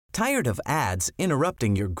Tired of ads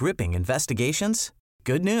interrupting your gripping investigations?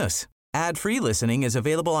 Good news. Ad-free listening is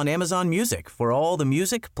available on Amazon Music for all the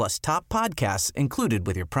music plus top podcasts included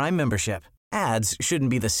with your Prime membership. Ads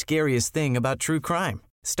shouldn't be the scariest thing about true crime.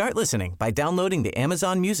 Start listening by downloading the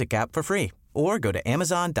Amazon Music app for free or go to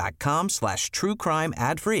amazon.com/truecrime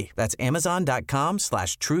ad-free. That's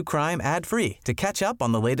amazon.com/truecrime ad-free to catch up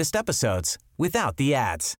on the latest episodes without the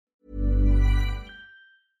ads.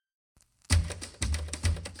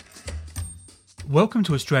 Welcome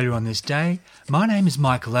to Australia on this day. My name is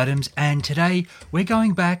Michael Adams and today we're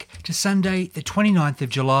going back to Sunday the 29th of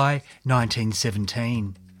July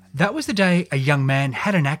 1917. That was the day a young man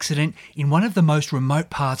had an accident in one of the most remote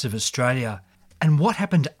parts of Australia. And what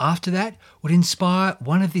happened after that would inspire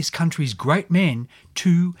one of this country's great men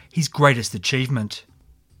to his greatest achievement.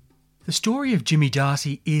 The story of Jimmy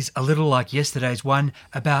Darcy is a little like yesterday's one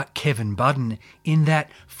about Kevin Budden, in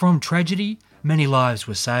that from tragedy, many lives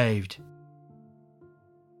were saved.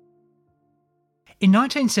 In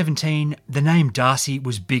 1917, the name Darcy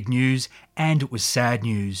was big news and it was sad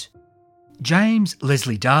news. James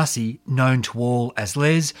Leslie Darcy, known to all as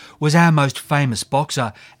Les, was our most famous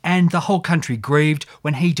boxer, and the whole country grieved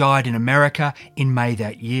when he died in America in May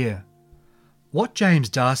that year. What James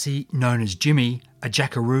Darcy, known as Jimmy, a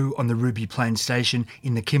jackaroo on the Ruby Plains station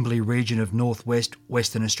in the Kimberley region of northwest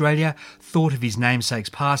Western Australia, thought of his namesake's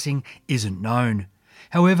passing isn't known.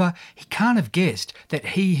 However, he can't have guessed that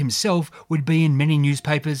he himself would be in many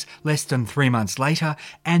newspapers less than 3 months later,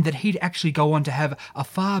 and that he'd actually go on to have a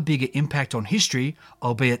far bigger impact on history,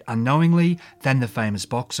 albeit unknowingly, than the famous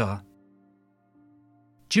boxer.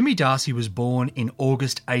 Jimmy Darcy was born in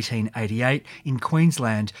August 1888 in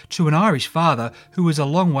Queensland to an Irish father who was a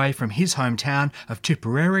long way from his hometown of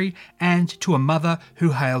Tipperary and to a mother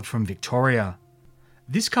who hailed from Victoria.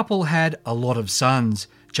 This couple had a lot of sons,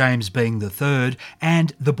 James being the third,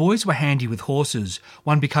 and the boys were handy with horses,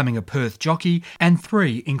 one becoming a Perth jockey and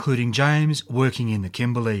 3, including James, working in the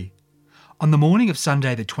Kimberley. On the morning of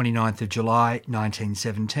Sunday the 29th of July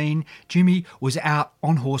 1917, Jimmy was out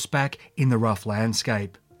on horseback in the rough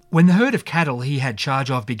landscape. When the herd of cattle he had charge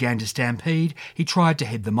of began to stampede, he tried to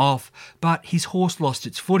head them off, but his horse lost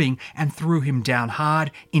its footing and threw him down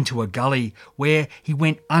hard into a gully, where he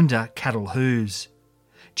went under cattle hooves.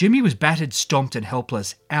 Jimmy was battered, stomped and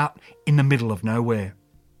helpless, out in the middle of nowhere.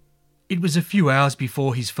 It was a few hours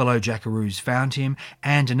before his fellow jackaroos found him,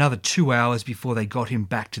 and another 2 hours before they got him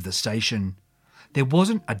back to the station. There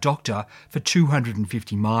wasn't a doctor for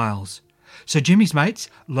 250 miles, so Jimmy's mates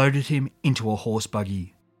loaded him into a horse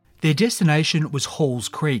buggy. Their destination was Halls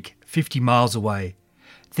Creek, 50 miles away.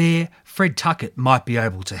 There, Fred Tuckett might be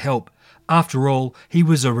able to help. After all, he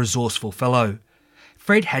was a resourceful fellow.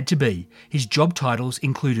 Fred had to be. His job titles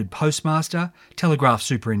included postmaster, telegraph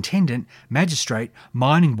superintendent, magistrate,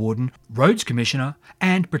 mining warden, roads commissioner,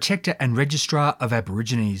 and protector and registrar of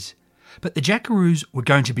Aborigines. But the jackaroos were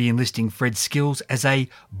going to be enlisting Fred's skills as a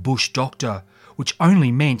bush doctor, which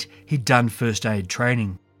only meant he'd done first aid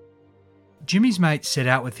training. Jimmy's mates set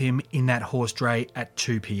out with him in that horse dray at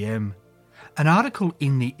 2 p.m. An article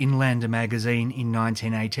in the Inlander magazine in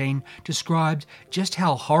 1918 described just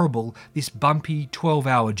how horrible this bumpy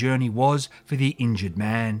 12-hour journey was for the injured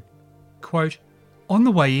man. Quote, "On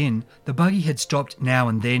the way in, the buggy had stopped now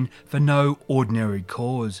and then for no ordinary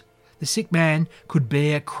cause. The sick man could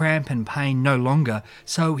bear cramp and pain no longer,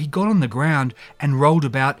 so he got on the ground and rolled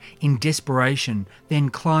about in desperation, then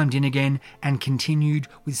climbed in again and continued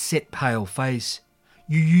with set pale face.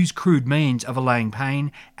 You use crude means of allaying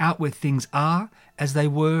pain out where things are as they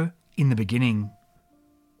were in the beginning."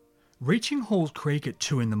 Reaching Halls Creek at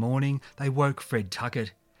 2 a.m, they woke Fred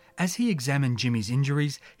Tuckett. As he examined Jimmy's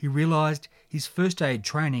injuries, he realised his first aid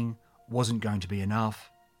training wasn't going to be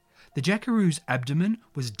enough. The jackaroo's abdomen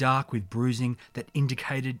was dark with bruising that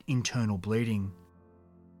indicated internal bleeding.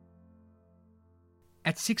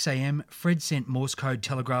 At 6 a.m, Fred sent Morse code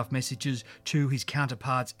telegraph messages to his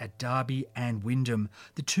counterparts at Derby and Wyndham,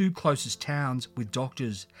 the 2 closest towns with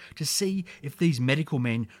doctors, to see if these medical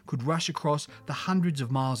men could rush across the hundreds of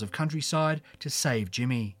miles of countryside to save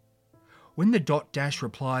Jimmy. When the dot-dash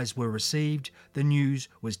replies were received, the news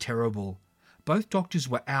was terrible. Both doctors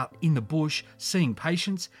were out in the bush seeing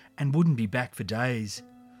patients and wouldn't be back for days.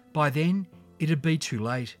 By then, it'd be too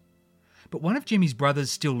late. But one of Jimmy's brothers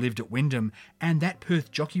still lived at Wyndham, and that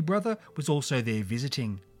Perth jockey brother was also there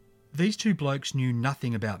visiting. These 2 blokes knew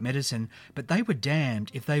nothing about medicine, but they were damned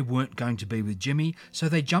if they weren't going to be with Jimmy, so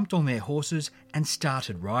they jumped on their horses and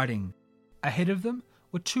started riding. Ahead of them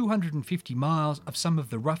were 250 miles of some of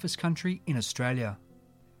the roughest country in Australia.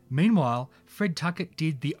 Meanwhile, Fred Tuckett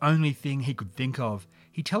did the only thing he could think of.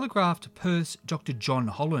 he telegraphed Perth's Dr. John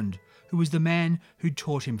Holland, who was the man who'd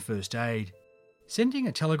taught him first aid. Sending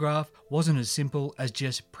a telegraph wasn't as simple as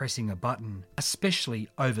just pressing a button, especially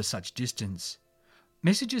over such distance.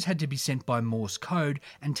 Messages had to be sent by Morse code,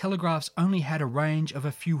 and telegraphs only had a range of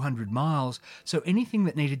a few hundred miles, so anything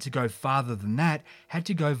that needed to go farther than that had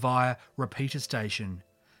to go via repeater station.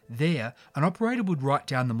 There, an operator would write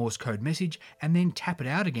down the Morse code message and then tap it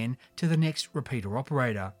out again to the next repeater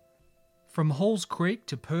operator. From Halls Creek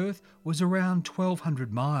to Perth was around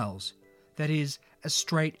 1,200 miles. That is, as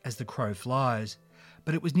straight as the crow flies,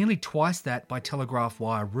 but it was nearly twice that by telegraph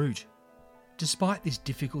wire route. Despite this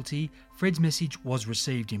difficulty, Fred's message was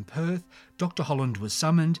received in Perth, Dr. Holland was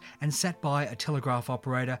summoned and sat by a telegraph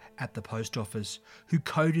operator at the post office, who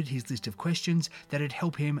coded his list of questions that'd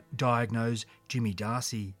help him diagnose Jimmy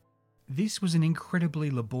Darcy. This was an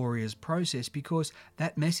incredibly laborious process because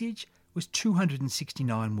that message was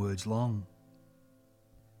 269 words long.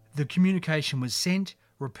 The communication was sent,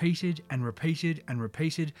 repeated and repeated and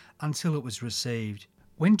repeated until it was received.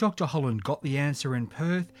 When Dr. Holland got the answer in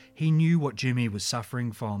Perth, he knew what Jimmy was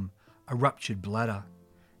suffering from, a ruptured bladder.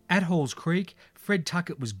 At Halls Creek, Fred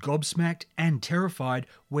Tuckett was gobsmacked and terrified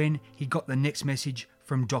when he got the next message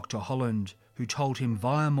from Dr. Holland, who told him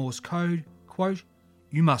via Morse code, quote,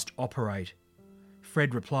 "You must operate."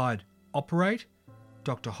 Fred replied, "Operate?"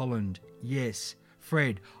 Dr. Holland, "Yes."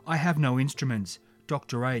 Fred, "I have no instruments."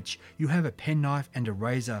 Dr. H, "You have a penknife and a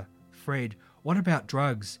razor." Fred, "What about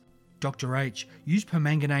drugs?" Dr. H, "Use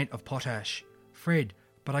permanganate of potash." Fred,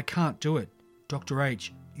 "But I can't do it." Dr.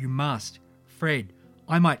 H, "You must." Fred,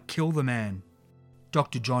 "I might kill the man."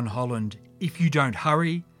 Dr. John Holland, "If you don't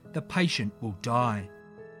hurry, the patient will die."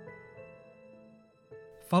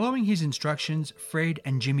 Following his instructions, Fred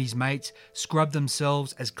and Jimmy's mates scrubbed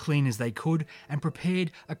themselves as clean as they could and prepared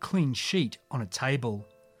a clean sheet on a table.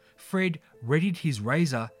 Fred readied his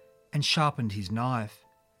razor and sharpened his knife.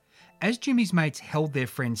 As Jimmy's mates held their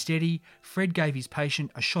friend steady, Fred gave his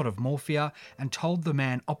patient a shot of morphia and told the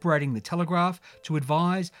man operating the telegraph to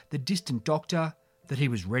advise the distant doctor that he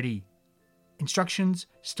was ready. Instructions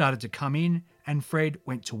started to come in and Fred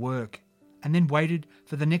went to work and then waited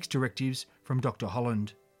for the next directives from Dr.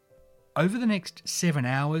 Holland. Over the next 7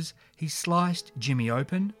 hours, he sliced Jimmy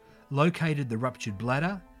open, located the ruptured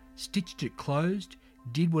bladder, stitched it closed,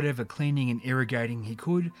 did whatever cleaning and irrigating he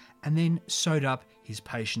could, and then sewed up his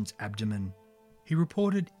patient's abdomen. He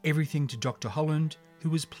reported everything to Dr. Holland, who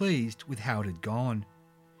was pleased with how it had gone.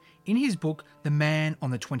 In his book, The Man on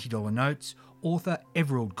the $20 Notes, author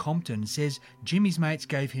Everald Compton says Jimmy's mates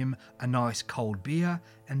gave him a nice cold beer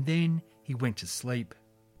and then he went to sleep.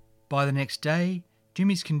 By the next day,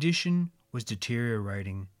 Jimmy's condition was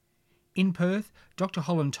deteriorating. In Perth, Dr.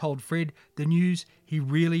 Holland told Fred the news he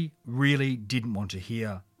really didn't want to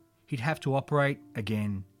hear. He'd have to operate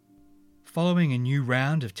again. Following a new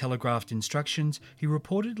round of telegraphed instructions, he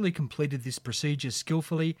reportedly completed this procedure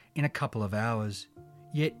skillfully in a couple of hours.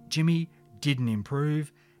 Yet Jimmy didn't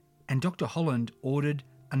improve, and Dr. Holland ordered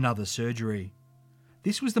another surgery.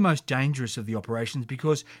 This was the most dangerous of the operations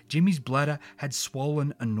because Jimmy's bladder had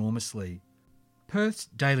swollen enormously. Perth's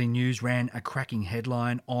Daily News ran a cracking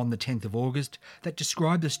headline on the 10th of August that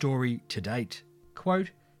described the story to date.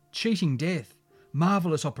 Quote, "Cheating death,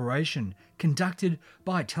 marvellous operation, conducted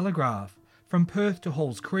by telegraph, from Perth to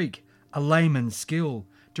Halls Creek, a layman's skill,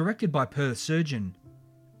 directed by Perth surgeon."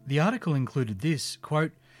 The article included this,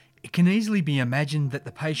 quote, "It can easily be imagined that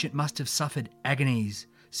the patient must have suffered agonies.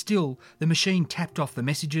 Still, the machine tapped off the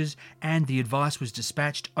messages and the advice was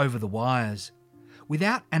dispatched over the wires.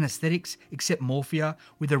 Without anaesthetics except morphia,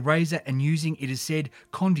 with a razor and using, it is said,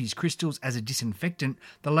 Condy's crystals as a disinfectant,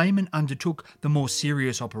 the layman undertook the more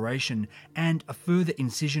serious operation and a further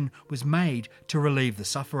incision was made to relieve the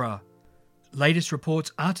sufferer. Latest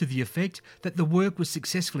reports are to the effect that the work was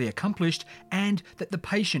successfully accomplished and that the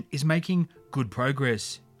patient is making good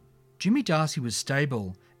progress." Jimmy Darcy was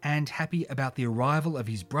stable and happy about the arrival of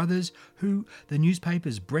his brothers, who, the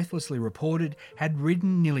newspapers breathlessly reported, had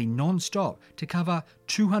ridden nearly non-stop to cover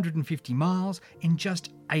 250 miles in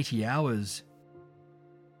just 80 hours.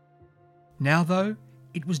 Now, though,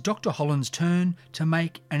 it was Dr. Holland's turn to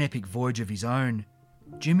make an epic voyage of his own.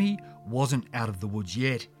 Jimmy wasn't out of the woods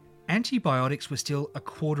yet. Antibiotics were still a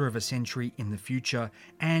quarter of a century in the future,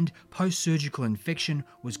 and post-surgical infection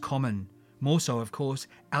was common, more so, of course,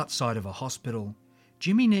 outside of a hospital.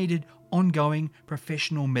 Jimmy needed ongoing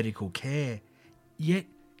professional medical care, yet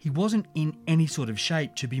he wasn't in any sort of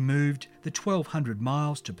shape to be moved the 1,200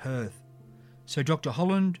 miles to Perth. So Dr.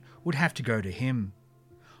 Holland would have to go to him.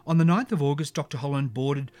 On the 9th of August, Dr. Holland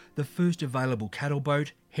boarded the first available cattle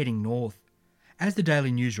boat heading north. As the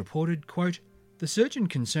Daily News reported, quote, The surgeon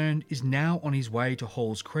concerned is now on his way to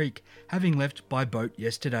Halls Creek, having left by boat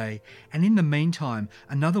yesterday, and in the meantime,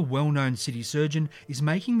 another well-known city surgeon is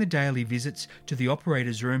making the daily visits to the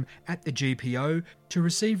operator's room at the GPO to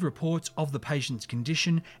receive reports of the patient's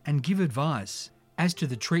condition and give advice as to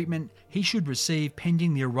the treatment he should receive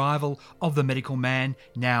pending the arrival of the medical man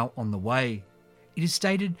now on the way. It is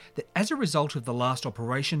stated that as a result of the last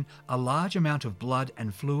operation, a large amount of blood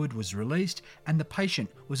and fluid was released and the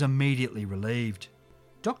patient was immediately relieved.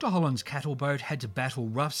 Dr. Holland's cattle boat had to battle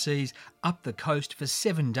rough seas up the coast for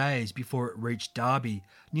 7 days before it reached Derby,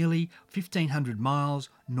 nearly 1,500 miles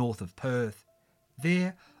north of Perth.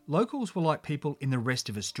 There, locals were like people in the rest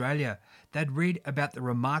of Australia. They'd read about the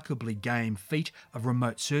remarkably game feat of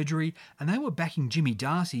remote surgery and they were backing Jimmy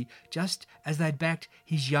Darcy just as they'd backed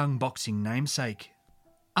his young boxing namesake.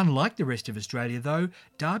 Unlike the rest of Australia though,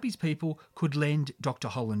 Derby's people could lend Dr.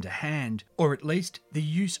 Holland a hand, or at least the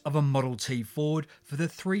use of a Model T Ford for the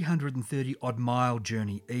 330-odd mile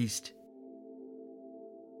journey east.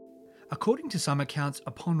 According to some accounts,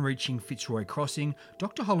 upon reaching Fitzroy Crossing,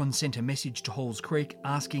 Dr. Holland sent a message to Halls Creek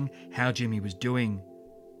asking how Jimmy was doing.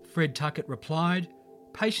 Fred Tuckett replied,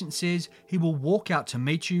 "Patient says he will walk out to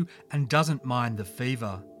meet you and doesn't mind the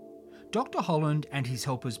fever." Dr. Holland and his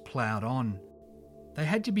helpers ploughed on. They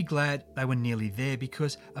had to be glad they were nearly there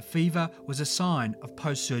because a fever was a sign of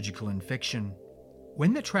post-surgical infection.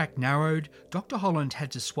 When the track narrowed, Dr. Holland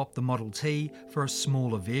had to swap the Model T for a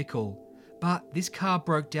smaller vehicle. But this car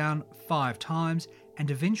broke down 5 times and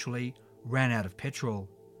eventually ran out of petrol.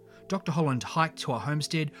 Dr. Holland hiked to a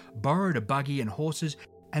homestead, borrowed a buggy and horses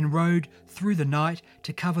and rode through the night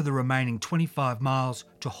to cover the remaining 25 miles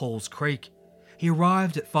to Halls Creek. He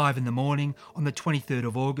arrived at 5 in the morning on the 23rd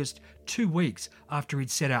of August, 2 weeks after he'd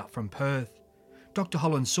set out from Perth. Dr.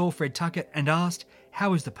 Holland saw Fred Tuckett and asked,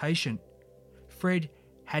 "How is the patient?" Fred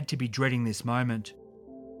had to be dreading this moment.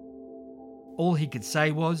 All he could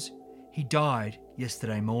say was, "He died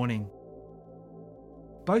yesterday morning."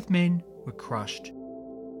 Both men were crushed.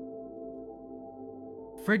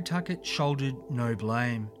 Fred Tuckett shouldered no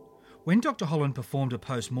blame. When Dr. Holland performed a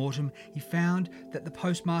post-mortem, he found that the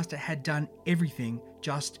postmaster had done everything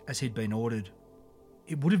just as he'd been ordered.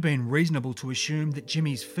 It would have been reasonable to assume that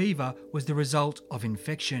Jimmy's fever was the result of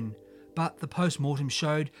infection, but the post-mortem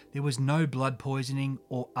showed there was no blood poisoning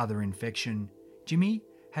or other infection. Jimmy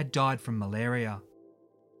had died from malaria.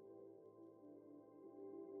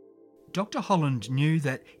 Dr. Holland knew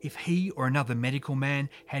that if he or another medical man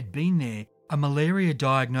had been there, a malaria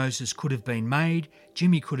diagnosis could have been made,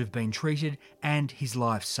 Jimmy could have been treated, and his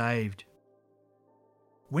life saved.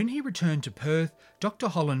 When he returned to Perth, Dr.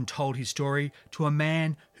 Holland told his story to a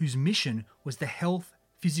man whose mission was the health,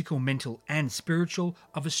 physical, mental and spiritual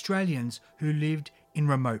of Australians who lived in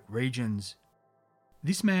remote regions.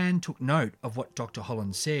 This man took note of what Dr.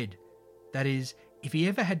 Holland said. That is, if he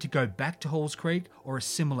ever had to go back to Halls Creek or a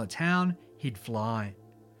similar town, he'd fly.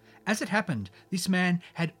 As it happened, this man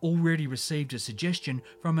had already received a suggestion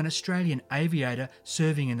from an Australian aviator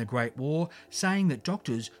serving in the Great War, saying that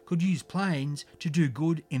doctors could use planes to do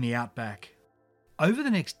good in the outback. Over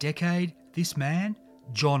the next decade, this man,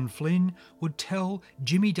 John Flynn, would tell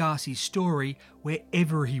Jimmy Darcy's story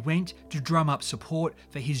wherever he went to drum up support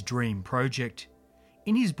for his dream project.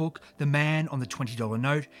 In his book, The Man on the $20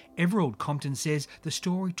 Note, Everald Compton says the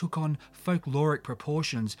story took on folkloric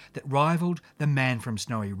proportions that rivaled The Man from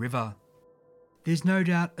Snowy River. There's no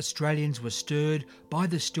doubt Australians were stirred by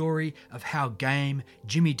the story of how game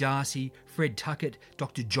Jimmy Darcy, Fred Tuckett,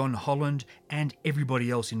 Dr. John Holland and everybody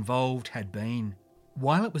else involved had been.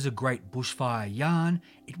 While it was a great bushfire yarn,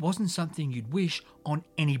 it wasn't something you'd wish on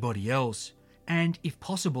anybody else, and if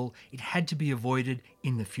possible, it had to be avoided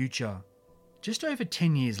in the future. Just over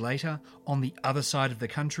 10 years later, on the other side of the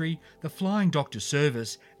country, the Flying Doctor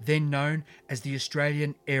Service, then known as the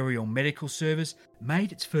Australian Aerial Medical Service,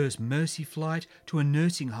 made its first Mercy flight to a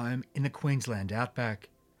nursing home in the Queensland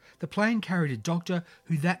outback. The plane carried a doctor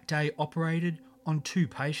who that day operated on 2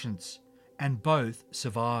 patients, and both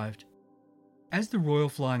survived. As the Royal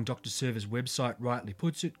Flying Doctor Service website rightly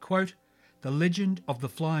puts it, quote, "The legend of the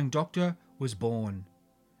Flying Doctor was born."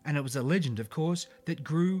 And it was a legend, of course, that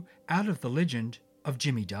grew out of the legend of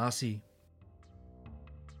Jimmy Darcy.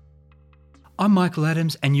 I'm Michael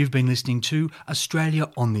Adams and you've been listening to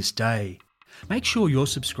Australia on This Day. Make sure you're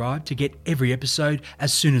subscribed to get every episode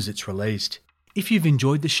as soon as it's released. If you've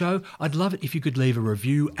enjoyed the show, I'd love it if you could leave a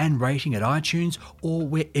review and rating at iTunes or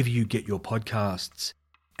wherever you get your podcasts.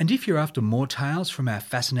 And if you're after more tales from our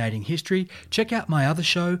fascinating history, check out my other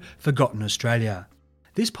show, Forgotten Australia.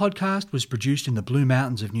 This podcast was produced in the Blue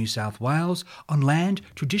Mountains of New South Wales on land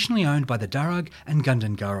traditionally owned by the Darug and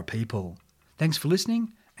Gundungurra people. Thanks for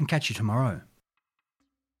listening and catch you tomorrow.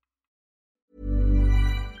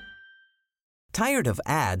 Tired of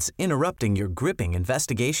ads interrupting your gripping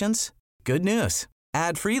investigations? Good news.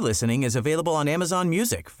 Ad-free listening is available on Amazon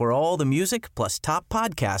Music for all the music plus top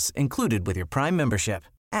podcasts included with your Prime membership.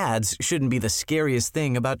 Ads shouldn't be the scariest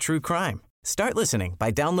thing about true crime. Start listening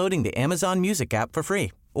by downloading the Amazon Music app for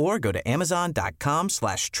free or go to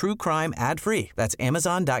amazon.com/truecrime ad-free. That's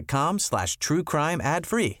amazon.com/truecrime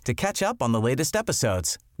ad-free to catch up on the latest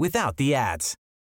episodes without the ads.